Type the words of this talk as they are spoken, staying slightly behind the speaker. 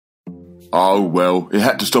Oh, well, it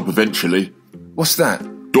had to stop eventually. What's that?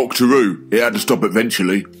 Doctor Who, it had to stop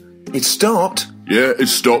eventually. It stopped? Yeah, it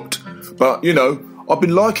stopped. But, I've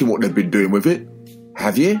been liking what they've been doing with it.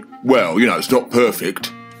 Have you? Well, it's not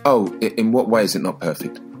perfect. Oh, in what way is it not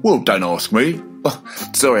perfect? Well, don't ask me. Oh,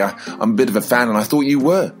 sorry, I'm a bit of a fan and I thought you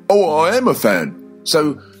were. Oh, I am a fan.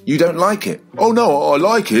 So, you don't like it? Oh, no, I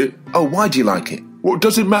like it. Oh, why do you like it? Well, it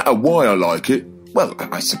doesn't matter why I like it. Well,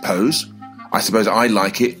 I suppose. I suppose I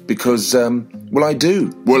like it because, I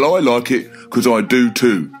do. Well, I like it because I do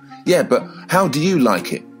too. Yeah, but how do you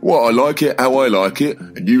like it? Well, I like it how I like it,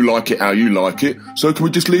 and you like it how you like it, so can we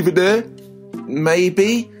just leave it there?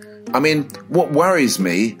 Maybe. I mean, what worries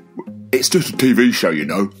me... It's just a TV show,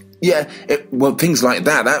 Yeah, things like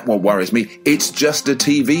that's what worries me. It's just a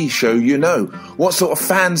TV show, What sort of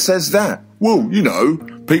fan says that? Well,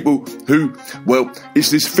 people who... Well, it's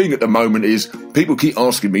this thing at the moment is... People keep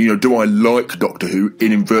asking me, do I like Doctor Who,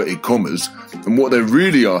 in inverted commas? And what they're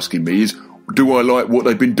really asking me is, do I like what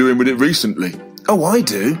they've been doing with it recently? Oh, I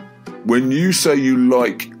do. When you say you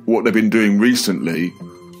like what they've been doing recently,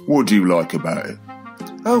 what do you like about it?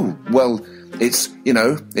 Oh, well, I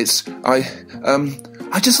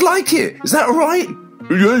just like it. Is that all right?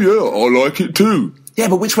 Yeah, I like it too. Yeah,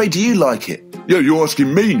 but which way do you like it? Yeah, you're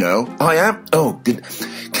asking me now. I am? Oh, good.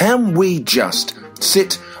 Can we just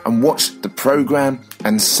sit and watch the programme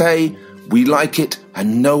and say we like it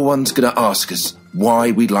and no one's going to ask us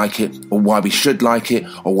why we like it or why we should like it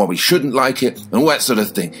or why we shouldn't like it and all that sort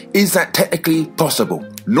of thing? Is that technically possible?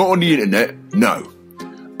 Not on the internet, no.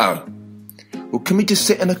 Oh. Well, can we just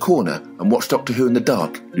sit in a corner and watch Doctor Who in the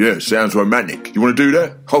dark? Yeah, sounds romantic. You want to do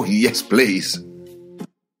that? Oh, yes, please.